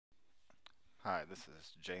Hi, this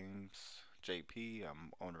is James JP.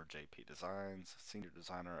 I'm owner of JP Designs, senior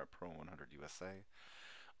designer at Pro100 USA,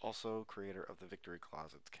 also creator of the Victory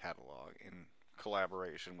Closets catalog in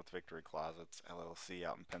collaboration with Victory Closets LLC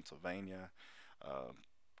out in Pennsylvania. Uh,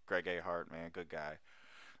 Greg A. Hart, man, good guy.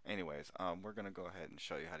 Anyways, we're gonna go ahead and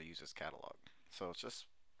show you how to use this catalog. So it's just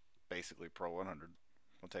basically Pro100.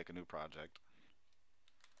 We'll take a new project.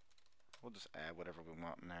 We'll just add whatever we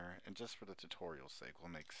want in there, and just for the tutorial's sake,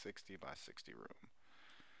 we'll make 60 by 60 room.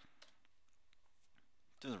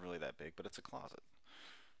 It isn't really that big, but it's a closet.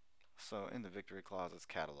 So in the Victory Closets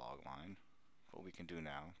catalog line, what we can do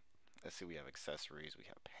now, let's see, we have accessories, we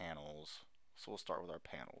have panels. So we'll start with our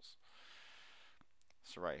panels.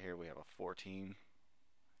 So right here we have a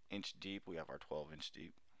 14-inch deep, we have our 12-inch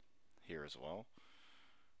deep here as well,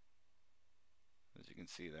 as you can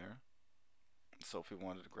see there. So if we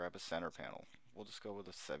wanted to grab a center panel, we'll just go with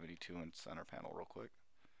a 72-inch center panel real quick.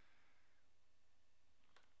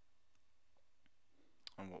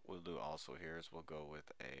 And what we'll do also here is we'll go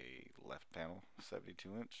with a left panel,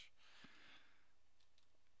 72-inch.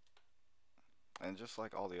 And just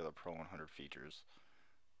like all the other Pro 100 features,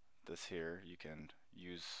 this here you can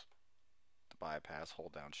use to bypass,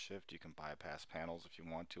 hold down shift. You can bypass panels if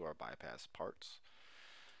you want to, or bypass parts.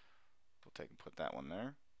 We'll take and put that one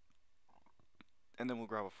there. And then we'll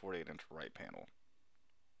grab a 48-inch right panel.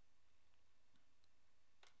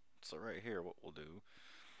 So right here what we'll do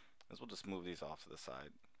is we'll just move these off to the side.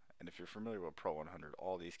 And if you're familiar with Pro 100,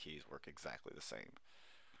 all these keys work exactly the same.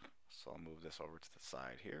 So I'll move this over to the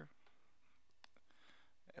side here.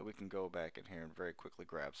 And we can go back in here and very quickly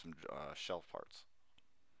grab some shelf parts.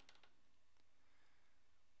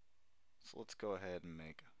 So let's go ahead and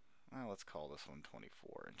make, let's call this one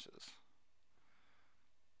 24 inches.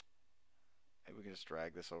 And we can just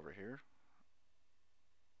drag this over here.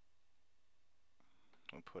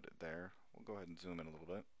 We'll put it there. We'll go ahead and zoom in a little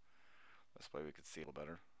bit. This way we can see a little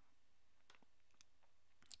better.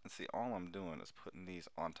 And see, all I'm doing is putting these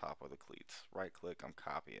on top of the cleats. Right click, I'm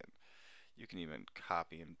copying. You can even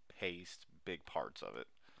copy and paste big parts of it.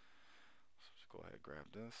 So just go ahead, grab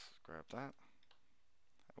this, grab that.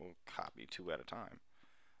 And we'll copy two at a time.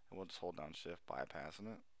 And we'll just hold down shift, bypassing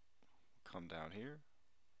it. Come down here.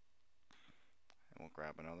 And we'll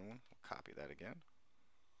grab another one. We'll copy that again.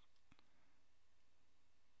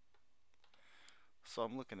 So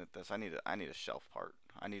I'm looking at this. I need a shelf part.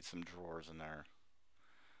 I need some drawers in there.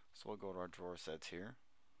 So we'll go to our drawer sets here.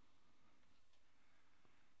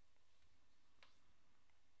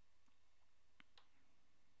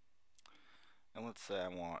 And let's say I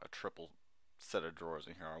want a triple set of drawers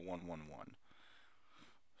in here, our 111.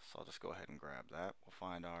 So I'll just go ahead and grab that. We'll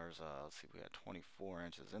find ours, let's see, we had 24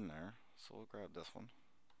 inches in there. So we'll grab this one.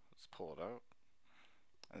 Let's pull it out.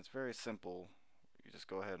 And it's very simple. You just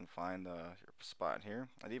go ahead and find your spot here.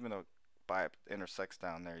 And even though it intersects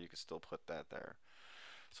down there, you can still put that there.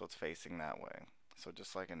 So it's facing that way. So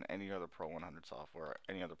just like in any other Pro 100 software,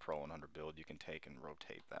 any other Pro 100 build, you can take and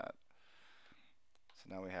rotate that.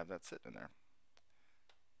 So now we have that sitting in there.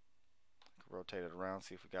 Rotate it around,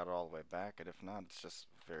 see if we got it all the way back, and if not, it's just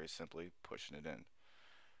very simply pushing it in.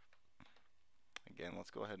 Again,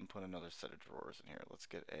 let's go ahead and put another set of drawers in here. Let's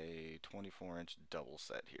get a 24-inch double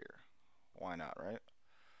set here. Why not, right?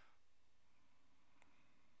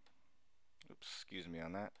 Oops, excuse me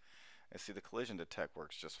on that. And see, the collision detect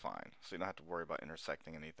works just fine, so you don't have to worry about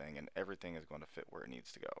intersecting anything, and everything is going to fit where it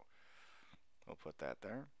needs to go. We'll put that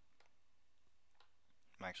there.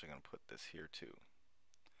 I'm actually going to put this here too.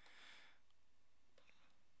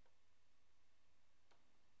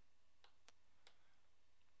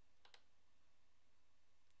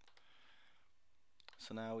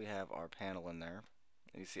 So now we have our panel in there,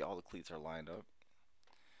 and you see all the cleats are lined up.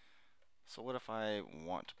 So what if I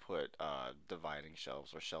want to put dividing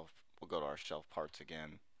shelves or shelf, we'll go to our shelf parts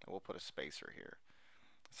again, and we'll put a spacer here.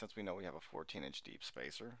 Since we know we have a 14-inch deep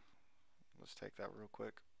spacer, let's take that real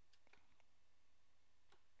quick.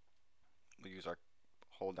 We'll use our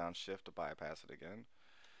hold down shift to bypass it again.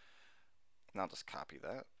 And I'll just copy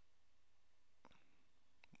that,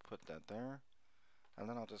 put that there, and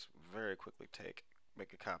then I'll just very quickly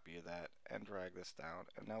make a copy of that and drag this down,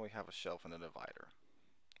 and now we have a shelf and a divider.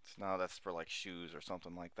 So now that's for like shoes or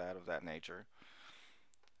something like that of that nature.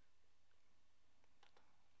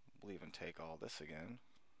 We'll even take all this again.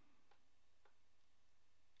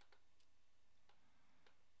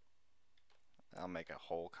 I'll make a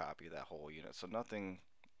whole copy of that whole unit. So nothing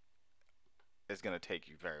is going to take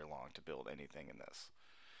you very long to build anything in this.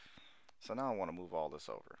 So now I want to move all this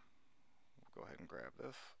over. We'll go ahead and grab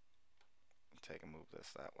this and take and move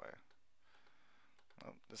this that way.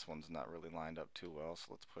 Oh, this one's not really lined up too well, so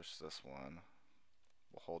let's push this one.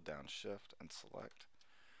 We'll hold down shift and select,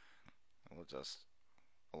 and we'll just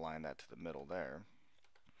align that to the middle there.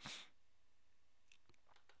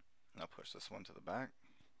 Now push this one to the back.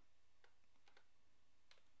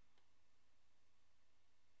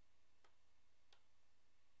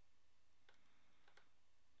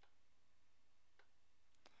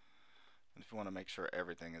 And if you want to make sure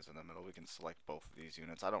everything is in the middle, we can select both of these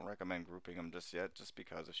units. I don't recommend grouping them just yet, just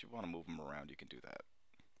because if you want to move them around, you can do that.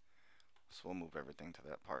 So we'll move everything to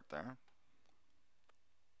that part there.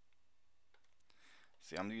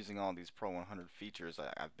 See, I'm using all these Pro 100 features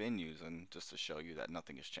that I've been using just to show you that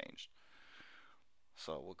nothing has changed.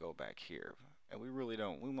 So we'll go back here, and we really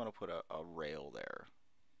don't, we want to put a rail there,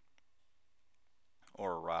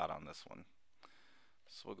 or a rod on this one.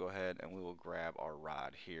 So we'll go ahead and we will grab our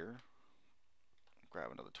rod here,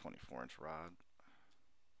 grab another 24-inch rod.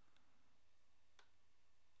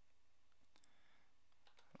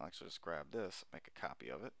 I'll actually just grab this, make a copy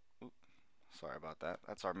of it. Oop, sorry about that.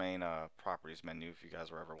 That's our main properties menu, if you guys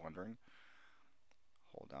were ever wondering.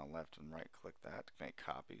 Hold down left and right click that to make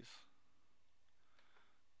copies.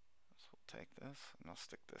 So we'll take this and I'll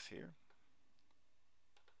stick this here.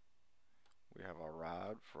 We have our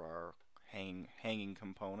rod for our hanging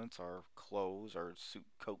components, our clothes, our suit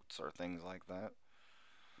coats, or things like that.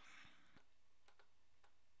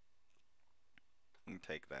 And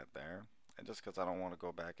take that there. And just because I don't want to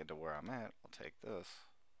go back into where I'm at, I'll take this.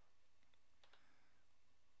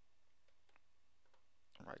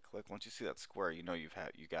 Right click. Once you see that square, you know you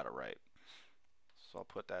got it right. So I'll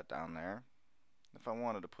put that down there. If I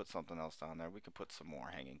wanted to put something else down there, we could put some more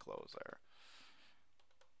hanging clothes there.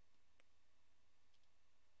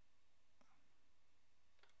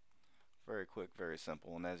 Very quick, very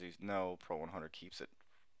simple, and as you know, Pro 100 keeps it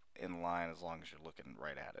in line as long as you're looking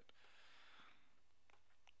right at it.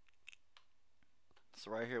 So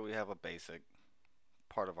right here we have a basic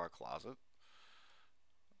part of our closet.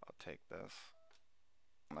 I'll take this,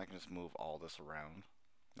 and I can just move all this around.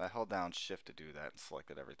 I held down shift to do that and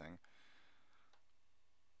selected everything.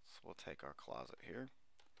 So we'll take our closet here,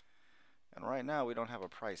 and right now we don't have a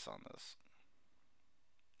price on this.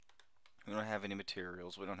 We don't have any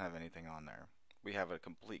materials, we don't have anything on there. We have a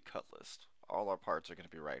complete cut list. All our parts are going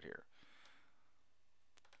to be right here.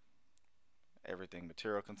 Everything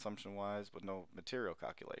material consumption wise, but no material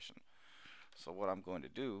calculation. So what I'm going to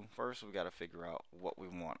do, first we got to figure out what we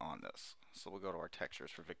want on this. So we'll go to our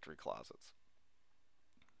textures for victory closets.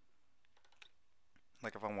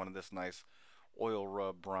 Like if I wanted this nice oil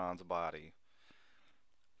rub bronze body,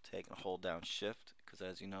 take and hold down shift, because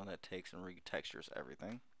as you know that takes and retextures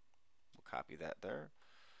everything. We'll copy that there,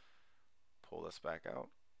 pull this back out,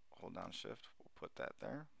 hold down shift, we'll put that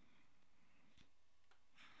there.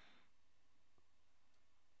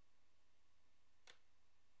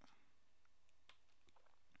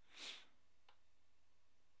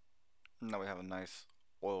 Now we have a nice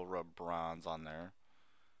oil rub bronze on there.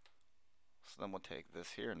 So then we'll take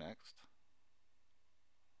this here next.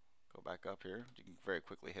 Go back up here. You can very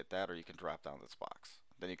quickly hit that, or you can drop down this box.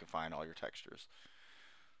 Then you can find all your textures.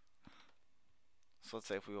 So let's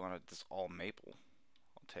say if we wanted this all maple,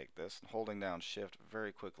 I'll take this and holding down shift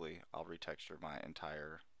very quickly, I'll retexture my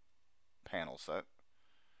entire panel set.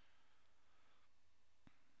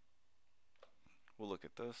 We'll look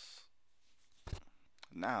at this.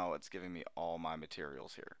 Now it's giving me all my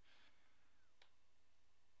materials here.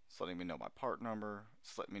 It's letting me know my part number.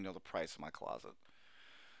 It's letting me know the price of my closet.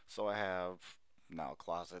 So I have now a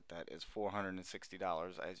closet that is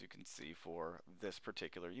 $460, as you can see, for this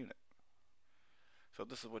particular unit. So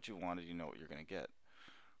this is what you wanted, you know what you're going to get.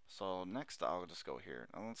 So next I'll just go here.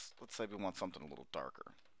 Now let's say we want something a little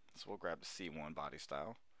darker. So we'll grab the C1 body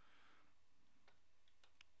style.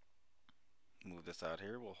 Move this out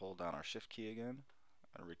here. We'll hold down our shift key again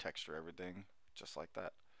and retexture everything just like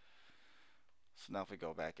that. So now if we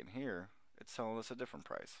go back in here, it's telling us a different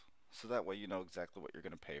price. So that way you know exactly what you're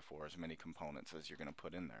going to pay for as many components as you're going to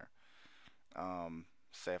put in there.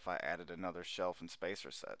 Say if I added another shelf and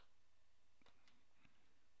spacer set.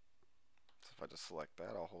 So if I just select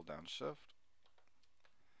that, I'll hold down shift.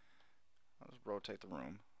 I'll just rotate the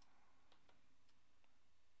room.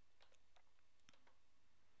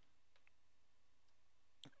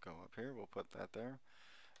 Go up here, we'll put that there.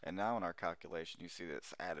 And now in our calculation, you see that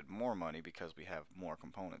it's added more money because we have more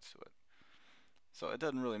components to it. So it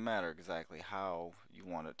doesn't really matter exactly how you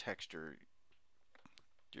want to texture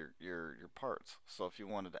your parts. So if you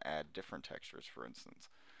wanted to add different textures, for instance,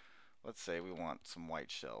 let's say we want some white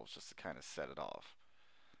shelves just to kind of set it off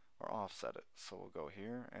or offset it. So we'll go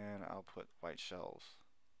here and I'll put white shelves.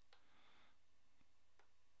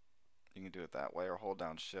 You can do it that way or hold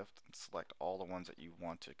down shift and select all the ones that you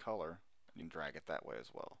want to color. You can drag it that way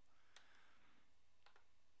as well.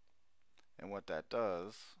 And what that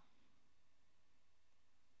does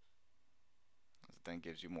is it then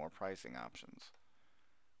gives you more pricing options.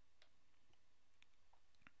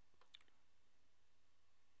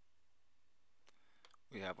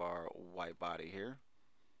 We have our white body here.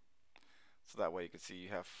 So that way you can see you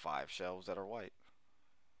have 5 shelves that are white.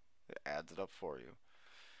 It adds it up for you.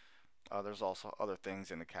 There's also other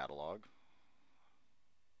things in the catalog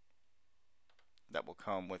that will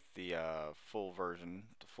come with the full version,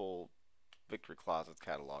 the full Victory Closets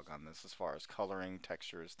catalog on this, as far as coloring,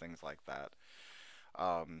 textures, things like that.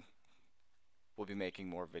 Um, we'll be making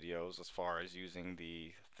more videos as far as using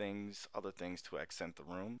the other things to accent the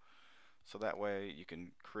room. So that way you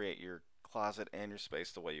can create your closet and your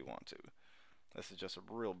space the way you want to. This is just a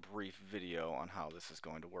real brief video on how this is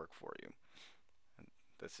going to work for you. And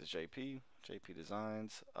this is JP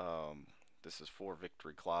Designs. This is for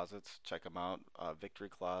Victory Closets. Check them out,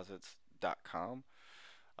 victoryclosets.com.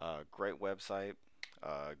 Great website,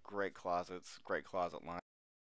 great closets, great closet line.